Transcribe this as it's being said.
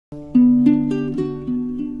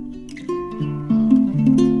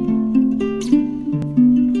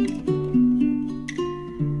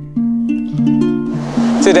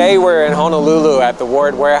Today we're in Honolulu at the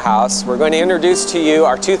Ward Warehouse. We're going to introduce to you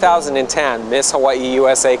our 2010 Miss Hawaii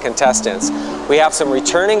USA contestants. We have some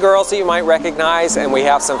returning girls that you might recognize, and we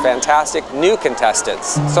have some fantastic new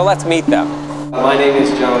contestants. So let's meet them. My name is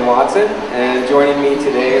John Watson, and joining me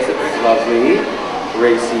today is the lovely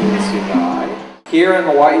Racine Sugai. Here in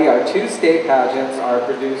Hawaii, our two state pageants are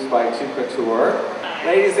produced by Two Couture.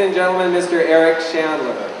 Ladies and gentlemen, Mr. Eric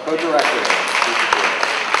Chandler, co-director.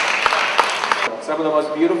 Some of the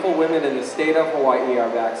most beautiful women in the state of Hawaii are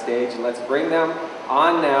backstage. Let's bring them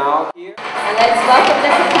on now. Here. And let's welcome the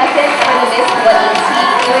contestants for the Miss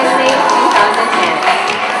Hawaii USA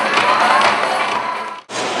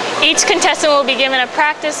 2010. Each contestant will be given a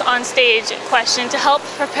practice on stage question to help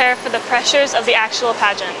prepare for the pressures of the actual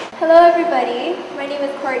pageant. Hello everybody, my name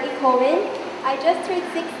is Courtney Coleman. I just turned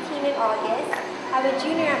 16 in August. I'm a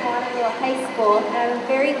junior at Honolulu High School, and I'm a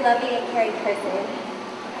very loving and caring person.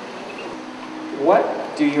 What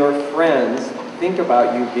do your friends think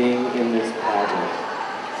about you being in this pageant?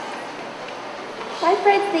 My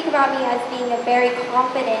friends think about me as being a very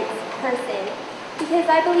confident person, because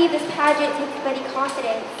I believe this pageant takes many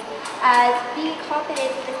confidence, as being confident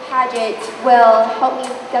in this pageant will help me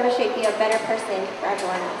demonstrate being a better person for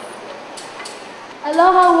everyone else.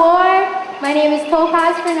 Aloha Ward, my name is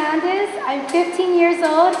Topaz Fernandez. I'm 15 years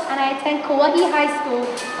old and I attend Kauai High School.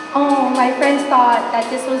 Oh, my friends thought that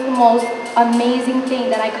this was the most amazing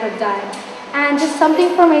thing that I could have done. And just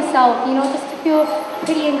something for myself, you know, just to feel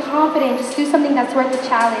pretty and confident, just do something that's worth the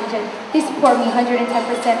challenge. And they support me 110%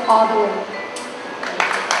 all the way.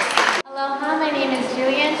 Aloha, my name is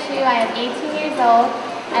Julianne Chu. I am 18 years old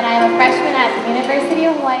and I am a freshman at the University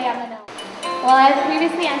of Hawaii at Manoa. Well, I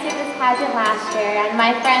previously entered this pageant last year, and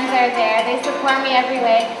my friends are there. They support me every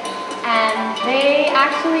way, and they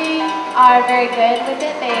actually are very good with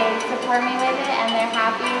it. They support me with it, and they're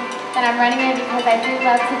happy that I'm running it because I do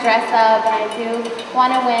love to dress up, and I do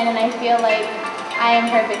want to win, and I feel like I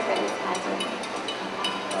am perfect for this pageant.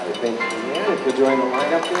 All right, thank you, Leanne. If you'll join the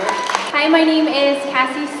lineup here. Hi, my name is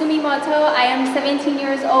Cassie Sumimoto. I am 17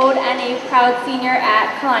 years old and a proud senior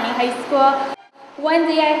at Kalani High School. One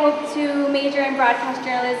day I hope to major in broadcast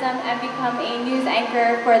journalism and become a news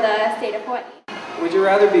anchor for the state of Hawaii. Would you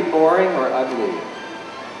rather be boring or ugly?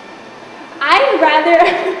 I'd rather...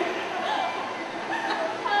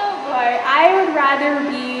 oh boy, I would rather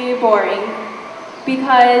be boring.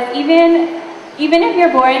 Because even if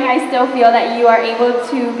you're boring, I still feel that you are able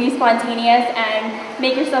to be spontaneous and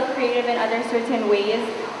make yourself creative in other certain ways.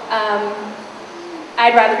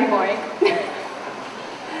 I'd rather be boring.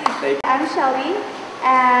 I'm Shelby,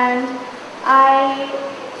 and I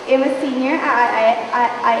am a senior at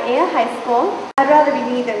Aiea High School. I'd rather be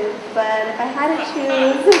neither, but if I had to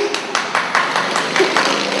choose,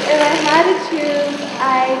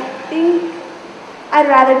 I think I'd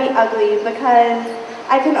rather be ugly, because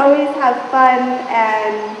I can always have fun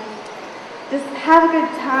and just have a good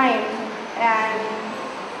time, and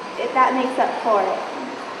that makes up for it.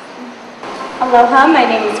 Aloha, my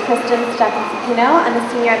name is Kristen Stephen-Sapino. I'm a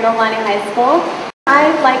senior at Mililani High School.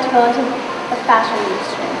 I'd like to go into the fashion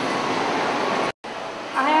industry.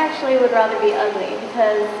 I actually would rather be ugly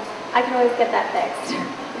because I can always get that fixed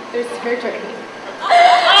through surgery.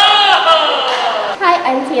 Hi,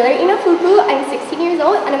 I'm Taylor Inafuku. I'm 16 years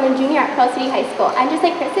old and I'm a junior at Pearl City High School. I'm just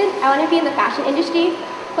like Kristen, I want to be in the fashion industry,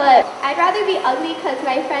 but I'd rather be ugly because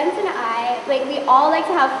my friends and I, we all like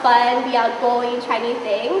to have fun, be outgoing, try new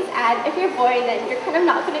things, and if you're boring, then you're kind of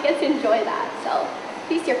not going to get to enjoy that. So,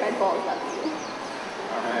 please, your friends will always love you.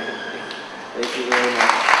 All right. Thank you very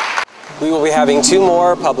much. We will be having two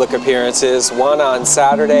more public appearances, one on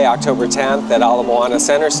Saturday, October 10th at Ala Moana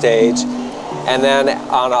Center Stage, and then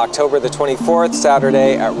on October the 24th,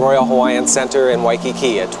 Saturday at Royal Hawaiian Center in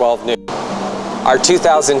Waikiki at 12 noon. Our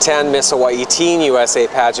 2010 Miss Hawaii Teen USA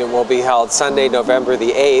pageant will be held Sunday, November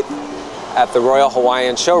the 8th at the Royal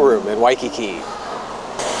Hawaiian Showroom in Waikiki.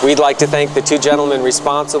 We'd like to thank the two gentlemen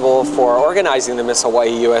responsible for organizing the Miss Hawaii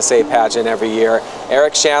USA pageant every year,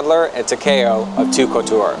 Eric Chandler and Takeo of Two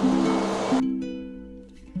Couture.